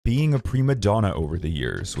being a prima donna over the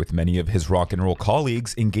years, with many of his rock and roll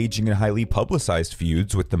colleagues engaging in highly publicized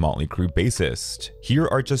feuds with the Motley Crue bassist. Here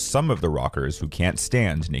are just some of the rockers who can't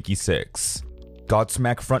stand Nikki Sixx.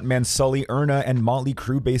 Godsmack frontman Sully Erna and Motley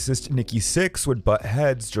Crue bassist Nikki Sixx would butt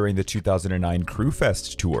heads during the 2009 Crue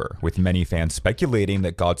Fest tour, with many fans speculating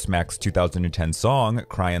that Godsmack's 2010 song,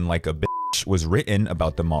 Crying Like a Bitch, was written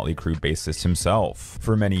about the Motley Crue bassist himself.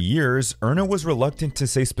 For many years, Erna was reluctant to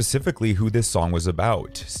say specifically who this song was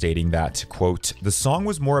about, stating that, quote, "The song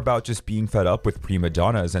was more about just being fed up with prima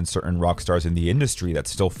donnas and certain rock stars in the industry that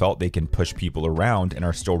still felt they can push people around and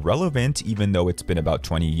are still relevant even though it's been about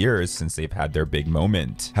 20 years since they've had their big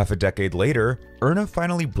moment." Half a decade later, Erna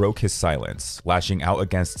finally broke his silence, lashing out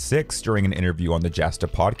against Sixx during an interview on the Jasta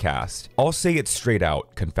podcast. "I'll say it straight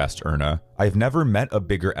out," confessed Erna. "I've never met a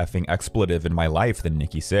bigger effing expletive in my life than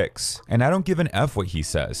Nikki Sixx. And I don't give an F what he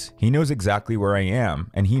says. He knows exactly where I am,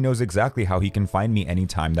 and he knows exactly how he can find me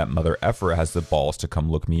anytime that mother effer has the balls to come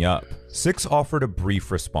look me up." Sixx offered a brief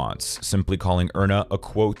response, simply calling Erna a,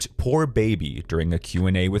 quote, "poor baby" during a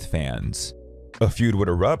Q&A with fans. A feud would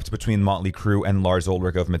erupt between Motley Crue and Lars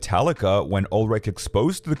Ulrich of Metallica when Ulrich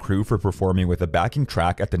exposed the Crue for performing with a backing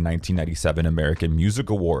track at the 1997 American Music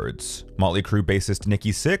Awards. Motley Crue bassist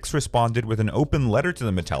Nikki Sixx responded with an open letter to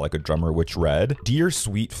the Metallica drummer which read, "Dear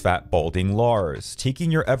sweet fat balding Lars, taking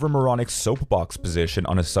your ever moronic soapbox position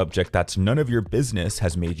on a subject that's none of your business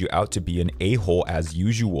has made you out to be an a-hole as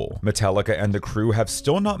usual. Metallica and the Crue have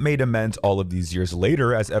still not made amends all of these years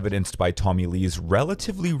later, as evidenced by Tommy Lee's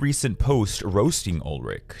relatively recent post roasting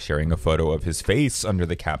Ulrich, sharing a photo of his face under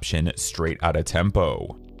the caption, 'Straight Outta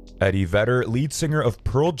Tempo.'" Eddie Vedder, lead singer of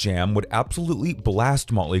Pearl Jam, would absolutely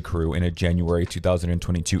blast Motley Crue in a January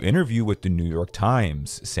 2022 interview with the New York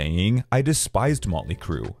Times, saying, "I despised Motley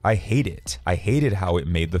Crue. I hate it. I hated how it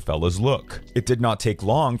made the fellas look." It did not take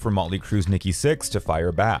long for Motley Crue's Nikki Sixx to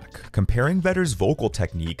fire back, comparing Vedder's vocal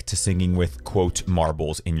technique to singing with, quote,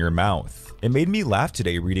 "marbles in your mouth." "It made me laugh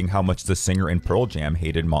today reading how much the singer in Pearl Jam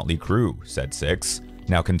hated Motley Crue," said Sixx.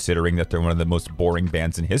 Now, considering that they're one of the most boring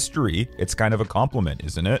bands in history, it's kind of a compliment,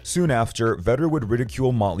 isn't it? Soon after, Vedder would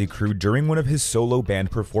ridicule Motley Crue during one of his solo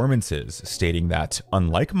band performances, stating that,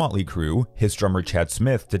 unlike Motley Crue, his drummer Chad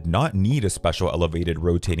Smith did not need a special elevated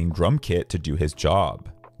rotating drum kit to do his job.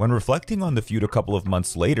 When reflecting on the feud a couple of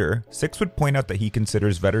months later, Sixx would point out that he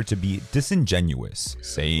considers Vedder to be disingenuous,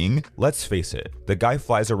 saying, "Let's face it, the guy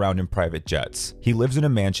flies around in private jets, he lives in a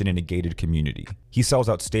mansion in a gated community, he sells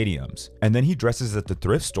out stadiums, and then he dresses at the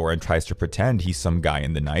thrift store and tries to pretend he's some guy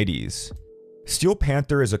in the 90s. Steel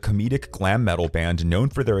Panther is a comedic glam metal band known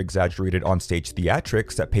for their exaggerated onstage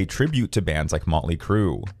theatrics that pay tribute to bands like Motley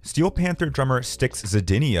Crue. Steel Panther drummer Styx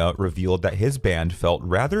Zadinia revealed that his band felt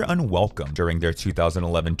rather unwelcome during their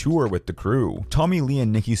 2011 tour with the Crue. "Tommy Lee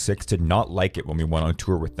and Nikki Sixx did not like it when we went on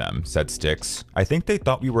tour with them," said Styx. "I think they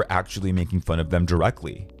thought we were actually making fun of them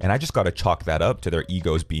directly, and I just gotta chalk that up to their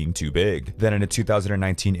egos being too big." Then in a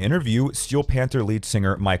 2019 interview, Steel Panther lead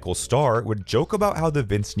singer Michael Starr would joke about how the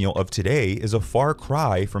Vince Neil of today is a far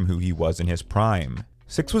cry from who he was in his prime.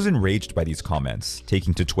 Sixx was enraged by these comments,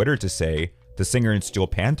 taking to Twitter to say, "The singer in Steel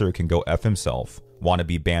Panther can go F himself.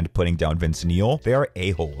 Wannabe band putting down Vince Neil? They are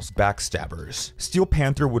a-holes, backstabbers." Steel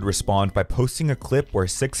Panther would respond by posting a clip where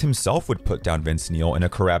Sixx himself would put down Vince Neil in a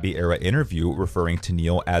Karabi-era interview, referring to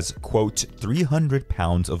Neil as, quote, 300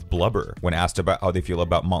 pounds of blubber. When asked about how they feel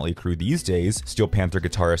about Motley Crue these days, Steel Panther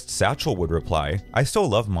guitarist Satchel would reply, "I still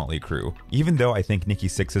love Motley Crue, even though I think Nikki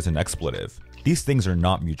Sixx is an expletive. These things are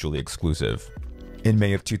not mutually exclusive." In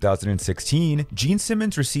May of 2016, Gene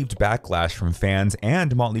Simmons received backlash from fans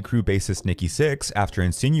and Motley Crue bassist Nikki Sixx after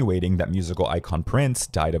insinuating that musical icon Prince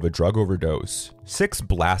died of a drug overdose. Sixx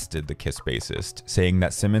blasted the Kiss bassist, saying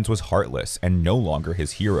that Simmons was heartless and no longer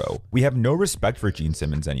his hero. "We have no respect for Gene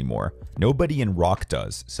Simmons anymore. Nobody in rock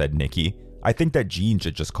does," said Nikki. "I think that Gene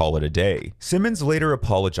should just call it a day." Simmons later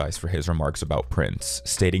apologized for his remarks about Prince,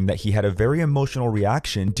 stating that he had a very emotional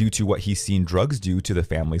reaction due to what he's seen drugs do to the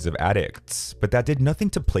families of addicts. But that did nothing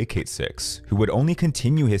to placate Sixx, who would only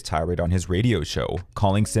continue his tirade on his radio show,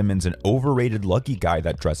 calling Simmons an overrated lucky guy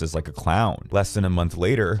that dresses like a clown. Less than a month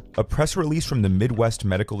later, a press release from the Midwest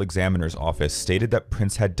Medical Examiner's Office stated that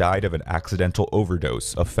Prince had died of an accidental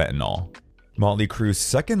overdose of fentanyl. Motley Crue's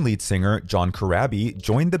second lead singer, John Corabi,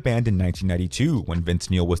 joined the band in 1992 when Vince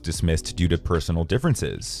Neil was dismissed due to personal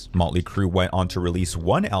differences. Motley Crue went on to release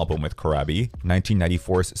one album with Corabi,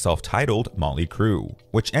 1994's self-titled Motley Crue,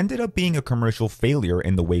 which ended up being a commercial failure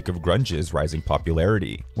in the wake of grunge's rising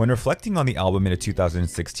popularity. When reflecting on the album in a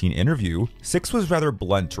 2016 interview, Sixx was rather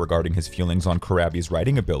blunt regarding his feelings on Corabi's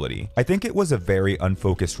writing ability. "I think it was a very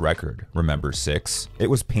unfocused record," remembers Sixx. "It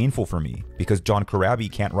was painful for me, because John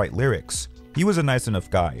Corabi can't write lyrics. He was a nice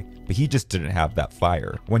enough guy, but he just didn't have that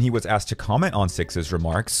fire." When he was asked to comment on Sixx's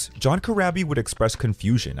remarks, John Corabi would express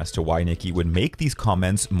confusion as to why Nikki would make these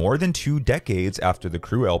comments more than 2 decades after the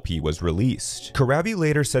Crue LP was released. Corabi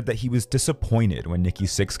later said that he was disappointed when Nikki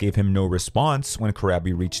Sixx gave him no response when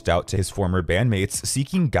Corabi reached out to his former bandmates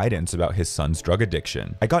seeking guidance about his son's drug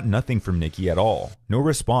addiction. "I got nothing from Nikki at all. No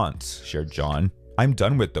response," shared John. "I'm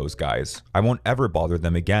done with those guys. I won't ever bother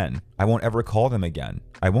them again. I won't ever call them again.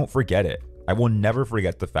 I won't forget it. I will never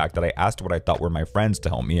forget the fact that I asked what I thought were my friends to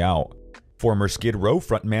help me out." Former Skid Row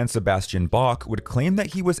frontman Sebastian Bach would claim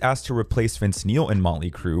that he was asked to replace Vince Neil in Motley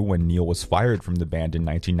Crue when Neil was fired from the band in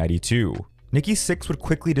 1992. Nikki Sixx would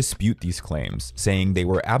quickly dispute these claims, saying they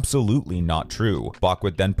were absolutely not true. Bach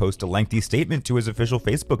would then post a lengthy statement to his official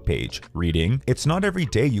Facebook page, reading, "It's not every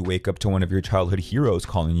day you wake up to one of your childhood heroes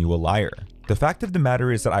calling you a liar. The fact of the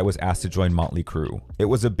matter is that I was asked to join Motley Crue. It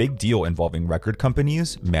was a big deal involving record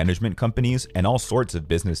companies, management companies, and all sorts of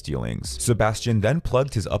business dealings." Sebastian then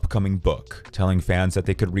plugged his upcoming book, telling fans that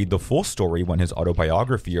they could read the full story when his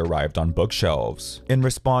autobiography arrived on bookshelves. In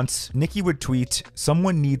response, Nikki would tweet,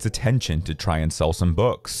 "Someone needs attention to try and sell some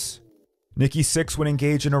books." Nikki Sixx would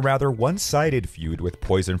engage in a rather one-sided feud with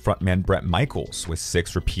Poison frontman Bret Michaels, with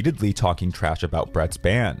Sixx repeatedly talking trash about Bret's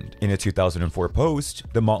band. In a 2004 post,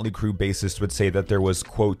 the Motley Crue bassist would say that there was,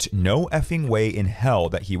 quote, "no effing way in hell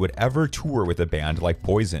that he would ever tour with a band like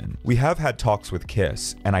Poison. We have had talks with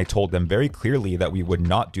Kiss, and I told them very clearly that we would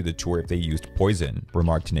not do the tour if they used Poison,"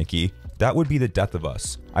 remarked Nikki. "That would be the death of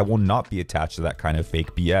us. I will not be attached to that kind of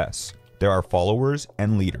fake BS. There are followers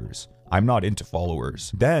and leaders. I'm not into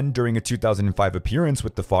followers." Then, during a 2005 appearance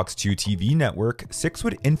with the Fox 2 TV network, Sixx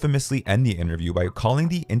would infamously end the interview by calling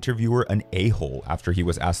the interviewer an a-hole after he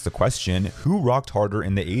was asked the question, who rocked harder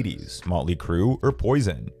in the 80s, Motley Crue or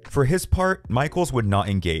Poison? For his part, Michaels would not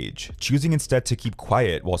engage, choosing instead to keep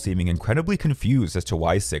quiet while seeming incredibly confused as to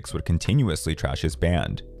why Sixx would continuously trash his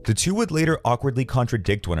band. The two would later awkwardly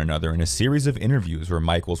contradict one another in a series of interviews where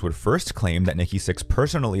Michaels would first claim that Nikki Sixx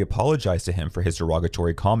personally apologized to him for his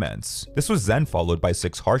derogatory comments. This was then followed by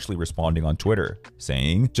Sixx harshly responding on Twitter,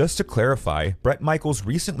 saying, "Just to clarify, Bret Michaels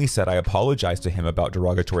recently said I apologized to him about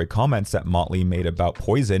derogatory comments that Motley made about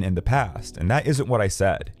Poison in the past, and that isn't what I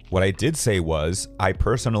said. What I did say was, I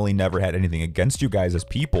personally never had anything against you guys as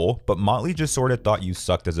people, but Motley just sorta thought you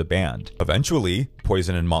sucked as a band." Eventually,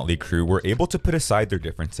 Poison and Motley Crue were able to put aside their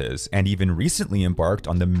differences and even recently embarked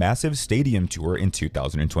on the massive stadium tour in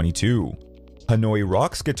 2022. Hanoi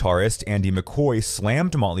Rocks guitarist Andy McCoy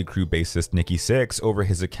slammed Motley Crue bassist Nikki Sixx over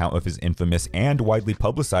his account of his infamous and widely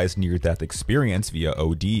publicized near-death experience via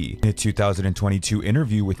OD. In a 2022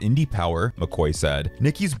 interview with IndiePower, McCoy said,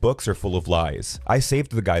 "Nikki's books are full of lies. I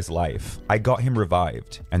saved the guy's life. I got him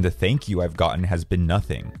revived, and the thank you I've gotten has been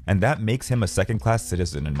nothing, and that makes him a second-class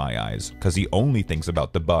citizen in my eyes, cause he only thinks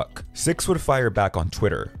about the buck." Sixx would fire back on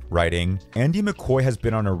Twitter, writing, "Andy McCoy has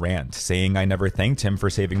been on a rant saying I never thanked him for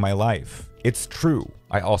saving my life. It's true.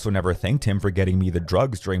 I also never thanked him for getting me the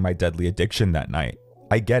drugs during my deadly addiction that night.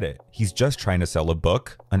 I get it. He's just trying to sell a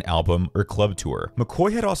book, an album, or club tour."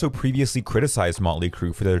 McCoy had also previously criticized Motley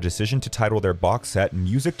Crue for their decision to title their box set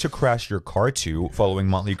Music to Crash Your Car To, following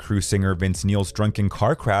Motley Crue singer Vince Neil's drunken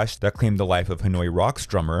car crash that claimed the life of Hanoi Rocks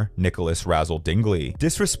drummer Nicholas Razzle Dingley.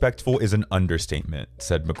 "Disrespectful is an understatement,"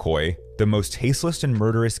 said McCoy. "The most tasteless and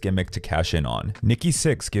murderous gimmick to cash in on. Nikki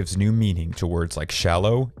Sixx gives new meaning to words like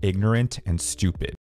shallow, ignorant, and stupid."